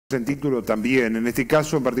En título también, en este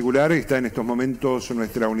caso en particular está en estos momentos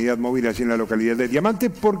nuestra unidad móvil allí en la localidad de Diamante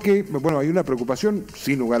porque, bueno, hay una preocupación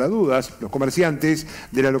sin lugar a dudas. Los comerciantes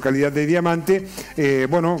de la localidad de Diamante,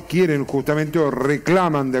 bueno, quieren justamente o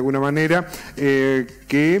reclaman de alguna manera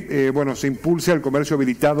que, bueno, se impulse al comercio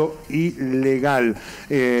habilitado y legal.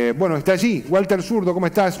 Bueno, está allí Walter Zurdo, ¿cómo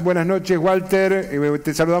estás? Buenas noches, Walter,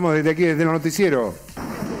 te saludamos desde aquí, desde el noticiero.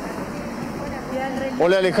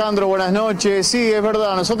 Hola Alejandro, buenas noches. Sí, es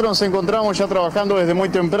verdad, nosotros nos encontramos ya trabajando desde muy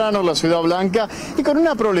temprano en la Ciudad Blanca y con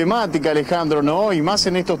una problemática, Alejandro, ¿no? Y más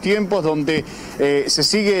en estos tiempos donde se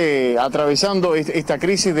sigue atravesando esta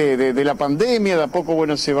crisis de la pandemia, de a poco,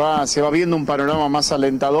 bueno, se va viendo un panorama más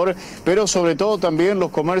alentador, pero sobre todo también los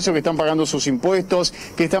comercios que están pagando sus impuestos,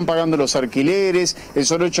 que están pagando los alquileres, el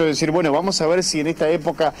solo hecho de decir, bueno, vamos a ver si en esta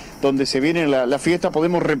época donde se viene la fiesta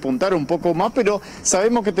podemos repuntar un poco más, pero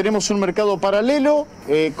sabemos que tenemos un mercado paralelo,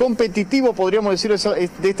 competitivo, podríamos decirlo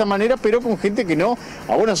de esta manera, pero con gente que no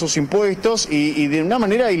abona sus impuestos y de una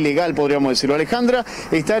manera ilegal, podríamos decirlo. Alejandra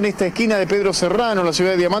está en esta esquina de Pedro Serrano, en la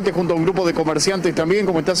ciudad de Diamante, junto a un grupo de comerciantes también.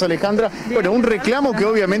 ¿Cómo estás, Alejandra? Bien, bueno, un reclamo que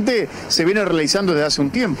obviamente se viene realizando desde hace un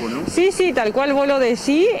tiempo, ¿no? Sí, sí, tal cual vos lo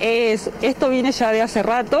decís, esto viene ya de hace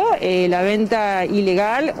rato, la venta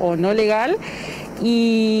ilegal o no legal.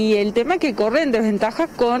 Y el tema que corren desventajas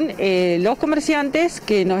con los comerciantes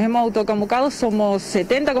que nos hemos autoconvocado, somos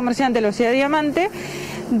 70 comerciantes de la ciudad de Diamante,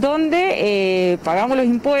 donde pagamos los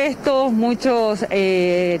impuestos, muchos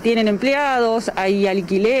tienen empleados, hay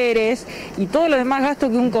alquileres y todos los demás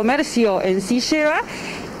gastos que un comercio en sí lleva.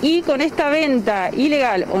 Y con esta venta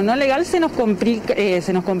ilegal o no legal se nos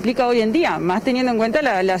complica hoy en día, más teniendo en cuenta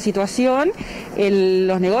la situación,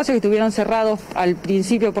 los negocios que estuvieron cerrados al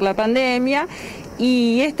principio por la pandemia.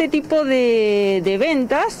 Y este tipo de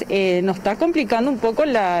ventas nos está complicando un poco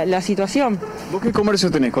la situación. ¿Vos qué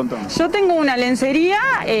comercio tenés? Contame. Yo tengo una lencería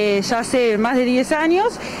ya hace más de 10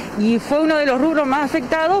 años y fue uno de los rubros más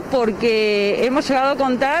afectados porque hemos llegado a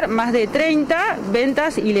contar más de 30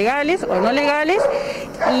 ventas ilegales o no legales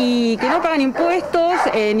y que no pagan impuestos,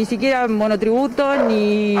 ni siquiera monotributo,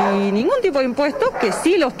 ni ningún tipo de impuestos, que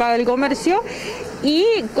sí los paga el comercio. ¿Y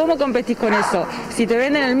cómo competís con eso? Si te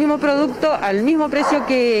venden el mismo producto al mismo precio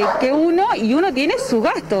que uno y uno tiene sus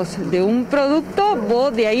gastos de un producto,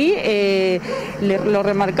 vos de ahí lo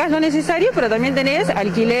remarcás lo necesario, pero también tenés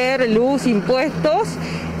alquiler, luz, impuestos,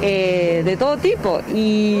 de todo tipo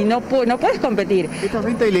y no puedes competir. ¿Estas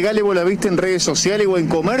ventas ilegales vos las viste en redes sociales o en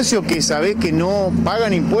comercio que sabés que no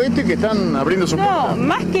pagan impuestos y que están abriendo sus puertas? No,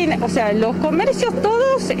 más que, o sea, los comercios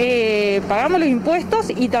todos pagamos los impuestos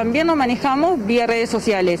y también nos manejamos vía redes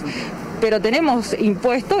sociales, pero tenemos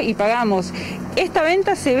impuestos y pagamos. Esta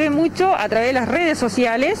venta se ve mucho a través de las redes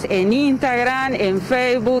sociales, en Instagram, en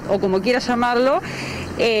Facebook o como quieras llamarlo.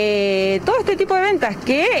 Todo este tipo de ventas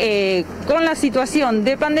que con la situación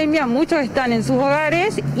de pandemia muchos están en sus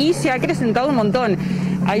hogares y se ha acrecentado un montón.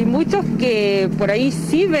 Hay muchos que por ahí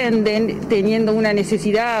sí venden teniendo una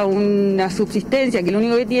necesidad, una subsistencia, que es lo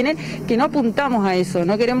único que tienen, que no apuntamos a eso,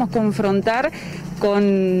 no queremos confrontar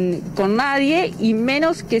con nadie y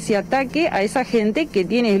menos que se ataque a esa gente que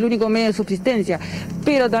tiene el único medio de subsistencia.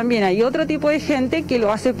 Pero también hay otro tipo de gente que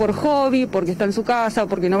lo hace por hobby, porque está en su casa, o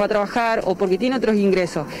porque no va a trabajar o porque tiene otros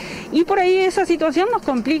ingresos. Y por ahí esa situación nos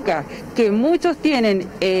complica, que muchos tienen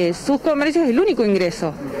sus comercios el único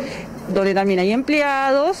ingreso, donde también hay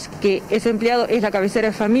empleados, que ese empleado es la cabecera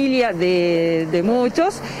de familia de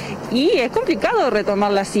muchos, y es complicado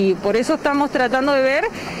retomarla así. Por eso estamos tratando de ver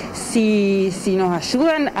si nos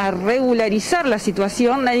ayudan a regularizar la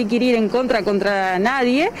situación. Nadie quiere ir en contra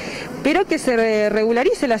nadie, pero que se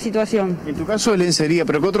regularice la situación. En tu caso es lencería,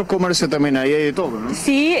 pero ¿qué otros comercios también hay de todo, no?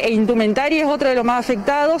 Sí, indumentaria es otro de los más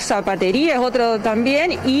afectados, zapatería es otro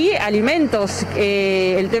también, y alimentos,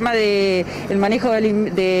 el tema del manejo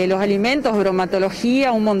de los alimentos,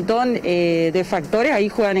 bromatología, un montón de factores ahí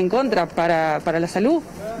juegan en contra para la salud.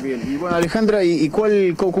 Bien, y bueno, Alejandra, ¿y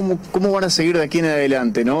cómo van a seguir de aquí en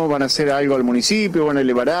adelante, no? ¿Van a hacer algo al municipio? ¿Van a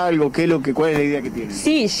elevar algo? ¿Cuál es la idea que tienen?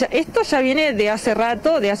 Sí, esto ya viene de hace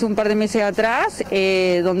rato, de hace un par de meses atrás,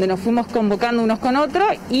 donde nos fuimos convocando unos con otros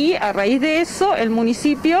y a raíz de eso el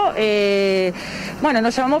municipio, bueno,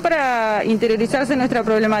 nos llamó para interiorizarse en nuestra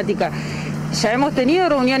problemática. Ya hemos tenido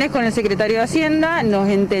reuniones con el secretario de Hacienda, nos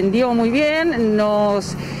entendió muy bien,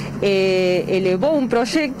 nos elevó un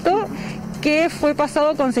proyecto que fue pasado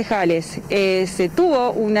a concejales. Se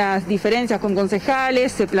tuvo unas diferencias con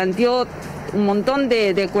concejales, se planteó un montón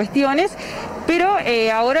de cuestiones, pero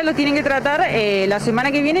ahora lo tienen que tratar, la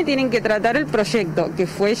semana que viene tienen que tratar el proyecto, que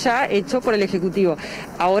fue ya hecho por el Ejecutivo.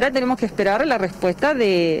 Ahora tenemos que esperar la respuesta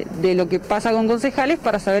de lo que pasa con concejales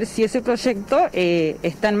para saber si ese proyecto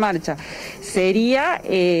está en marcha. Sería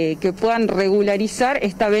que puedan regularizar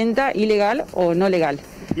esta venta ilegal o no legal.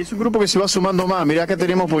 Y es un grupo que se va sumando más. Mirá, acá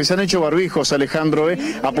tenemos, porque se han hecho barbijos, Alejandro,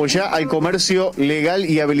 apoyá al comercio legal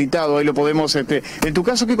y habilitado. Ahí lo podemos... En tu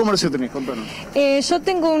caso, ¿qué comercio tenés? Contanos. Yo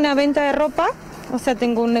tengo una venta de ropa, o sea,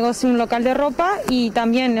 tengo un negocio, un local de ropa, y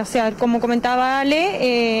también, o sea, como comentaba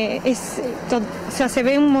Ale, o sea, se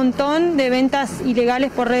ve un montón de ventas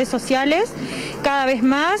ilegales por redes sociales, cada vez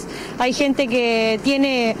más. Hay gente que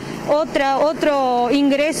tiene otro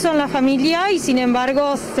ingreso en la familia y sin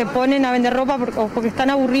embargo se ponen a vender ropa porque están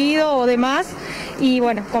aburridos o demás, y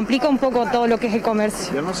bueno, complica un poco todo lo que es el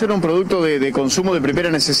comercio. Y además era un producto de consumo de primera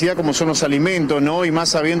necesidad como son los alimentos, ¿no? Y más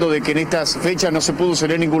sabiendo de que en estas fechas no se pudo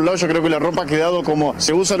salir a ningún lado, yo creo que la ropa ha quedado como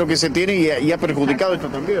se usa lo que se tiene y ha perjudicado esto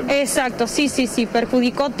también, ¿no? Exacto, sí,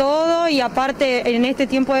 perjudicó todo, y aparte en este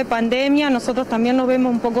tiempo de pandemia nosotros también nos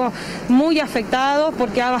vemos un poco muy afectados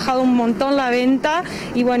porque ha bajado un montón la venta,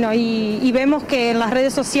 y bueno, y vemos que en las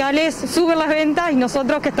redes sociales suben las ventas, y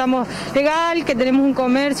nosotros que estamos legal, que tenemos un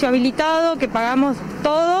comercio habilitado, que pagamos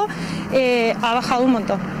todo, ha bajado un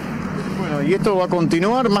montón. Bueno, y esto va a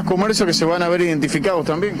continuar, más comercios que se van a ver identificados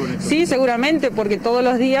también con esto. Sí, seguramente, porque todos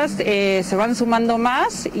los días se van sumando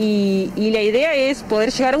más, y la idea es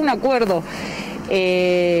poder llegar a un acuerdo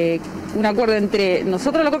entre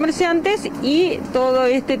nosotros los comerciantes y todo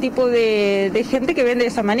este tipo de gente que vende de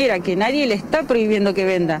esa manera, que nadie le está prohibiendo que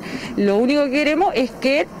venda. Lo único que queremos es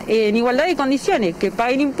que en igualdad de condiciones, que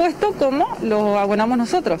paguen impuestos como lo abonamos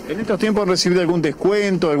nosotros. ¿En estos tiempos han recibido algún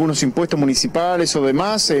descuento, algunos impuestos municipales o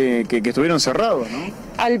demás que estuvieron cerrados,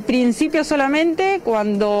 no? Al principio solamente,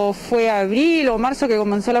 cuando fue abril o marzo que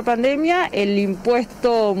comenzó la pandemia, el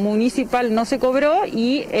impuesto municipal no se cobró,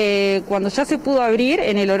 y cuando ya se pudo abrir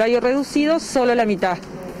en el horario reducido, solo la mitad.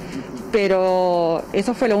 Pero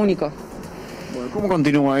eso fue lo único. Bueno, ¿cómo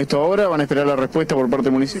continúa esto ahora? ¿Van a esperar la respuesta por parte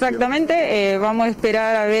del municipio? Exactamente, vamos a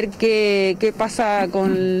esperar a ver qué pasa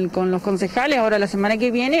con los concejales ahora la semana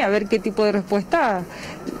que viene, a ver qué tipo de respuesta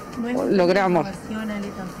logramos.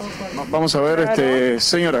 Vamos a ver,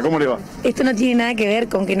 señora, ¿cómo le va? Esto no tiene nada que ver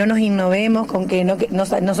con que no nos innovemos, con que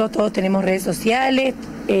nosotros todos tenemos redes sociales,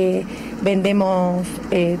 vendemos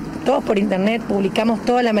todos por internet, publicamos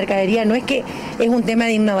toda la mercadería. No es que es un tema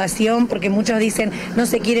de innovación, porque muchos dicen no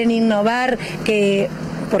se quieren innovar,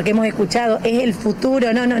 porque hemos escuchado, es el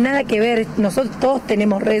futuro. No, nada que ver. Nosotros todos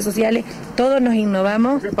tenemos redes sociales, todos nos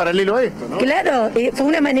innovamos. Es paralelo a esto, ¿no? Claro, fue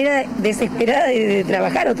una manera desesperada de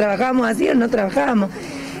trabajar, o trabajábamos así o no trabajábamos.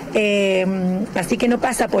 Así que no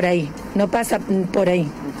pasa por ahí.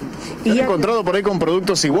 ¿Se han encontrado por ahí con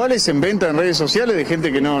productos iguales en venta en redes sociales de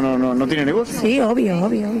gente que no tiene negocio? Sí,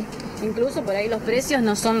 obvio. Incluso por ahí los precios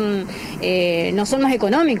no son más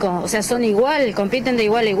económicos, o sea, son igual, compiten de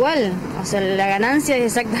igual a igual. O sea, la ganancia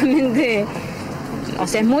es exactamente, o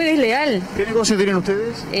sea, es muy desleal. ¿Qué negocio tienen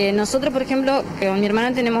ustedes? Nosotros, por ejemplo, con mi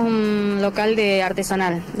hermana tenemos un local de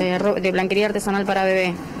artesanal, de blanquería artesanal para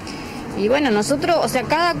bebé. Y bueno, nosotros, o sea,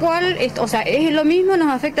 cada cual, o sea, es lo mismo,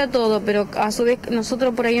 nos afecta a todo, pero a su vez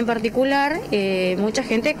nosotros por ahí en particular, mucha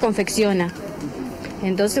gente confecciona.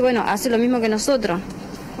 Entonces, bueno, hace lo mismo que nosotros.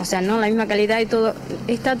 O sea, no la misma calidad y todo,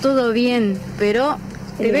 está todo bien, pero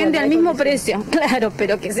te vende al mismo precio, claro,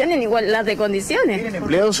 pero que sean en igualdad de condiciones. ¿Tienen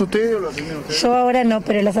empleados ustedes o lo atienden ustedes? Yo ahora no,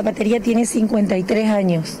 pero la zapatería tiene 53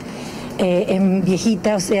 años, es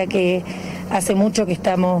viejita, o sea que hace mucho que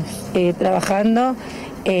estamos trabajando,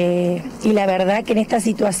 y la verdad que en esta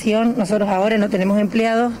situación nosotros ahora no tenemos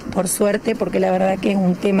empleados, por suerte, porque la verdad que es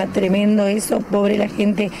un tema tremendo eso, pobre la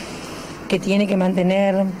gente que tiene que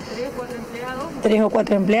mantener 3 o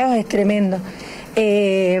 4 empleados, es tremendo.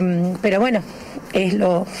 Pero bueno, es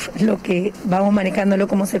lo que vamos manejándolo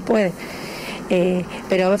como se puede.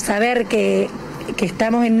 Pero saber que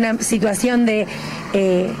estamos en una situación de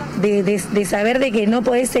saber de que no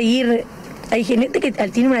podés seguir. Hay gente que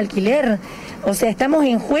tiene un alquiler. O sea, estamos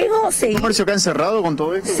en juego. ¿El comercio que han cerrado con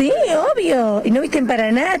todo esto? Sí, obvio. Y no viste en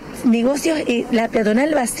Paraná negocios, la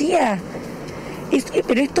peatonal vacía.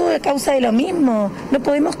 Pero es todo a causa de lo mismo. No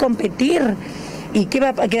podemos competir. ¿Y qué va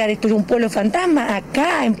a quedar esto? ¿Un pueblo fantasma?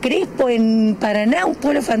 Acá, en Crespo, en Paraná, un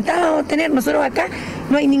pueblo fantasma vamos a tener. Nosotros acá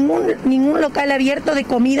no hay ningún local abierto de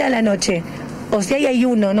comida a la noche. O sea, hay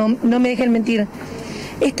uno, no me dejen mentir.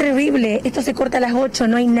 Es terrible. Esto se corta a las 8,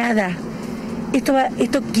 no hay nada.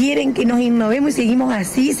 Esto quieren que nos innovemos y seguimos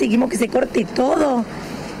así, seguimos que se corte todo,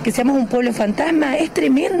 que seamos un pueblo fantasma. Es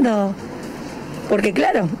tremendo. Porque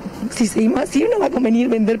claro, si seguimos así, no va a convenir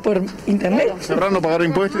vender por internet. Claro. Cerrar, no pagar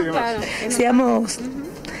impuestos y demás. Claro. Seamos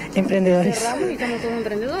emprendedores. Cerramos y estamos todos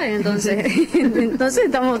emprendedores, entonces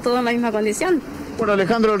estamos todos en la misma condición. Bueno,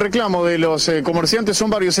 Alejandro, el reclamo de los comerciantes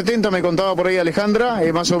son varios 70, me contaba por ahí Alejandra,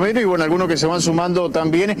 más o menos, y bueno, algunos que se van sumando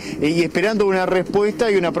también y esperando una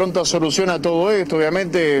respuesta y una pronta solución a todo esto.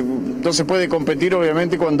 Obviamente no se puede competir,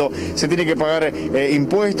 obviamente, cuando se tiene que pagar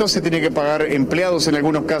impuestos, se tiene que pagar empleados en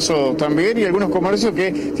algunos casos también, y algunos comercios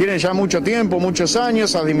que tienen ya mucho tiempo, muchos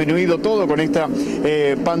años, ha disminuido todo con esta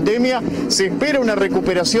pandemia. Se espera una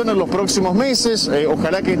recuperación en los próximos meses,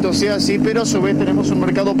 ojalá que esto sea así, pero a su vez tenemos un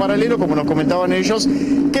mercado paralelo, como nos comentaban ellos,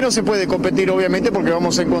 que no se puede competir obviamente porque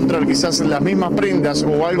vamos a encontrar quizás las mismas prendas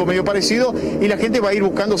o algo medio parecido y la gente va a ir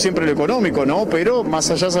buscando siempre lo económico, ¿no? Pero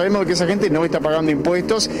más allá sabemos que esa gente no está pagando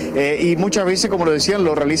impuestos y muchas veces, como lo decían,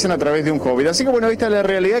 lo realizan a través de un hobby. Así que bueno, esta es la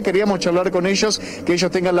realidad, queríamos charlar con ellos, que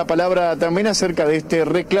ellos tengan la palabra también acerca de este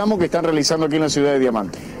reclamo que están realizando aquí en la ciudad de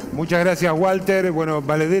Diamante. Muchas gracias, Walter. Bueno,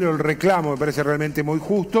 valedero el reclamo, me parece realmente muy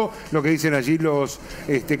justo lo que dicen allí los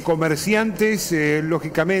comerciantes,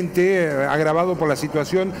 lógicamente agravado por la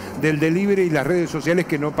situación del delivery y las redes sociales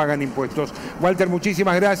que no pagan impuestos. Walter,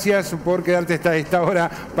 muchísimas gracias por quedarte hasta esta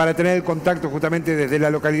hora para tener el contacto justamente desde la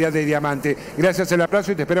localidad de Diamante. Gracias, el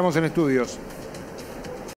abrazo y te esperamos en estudios.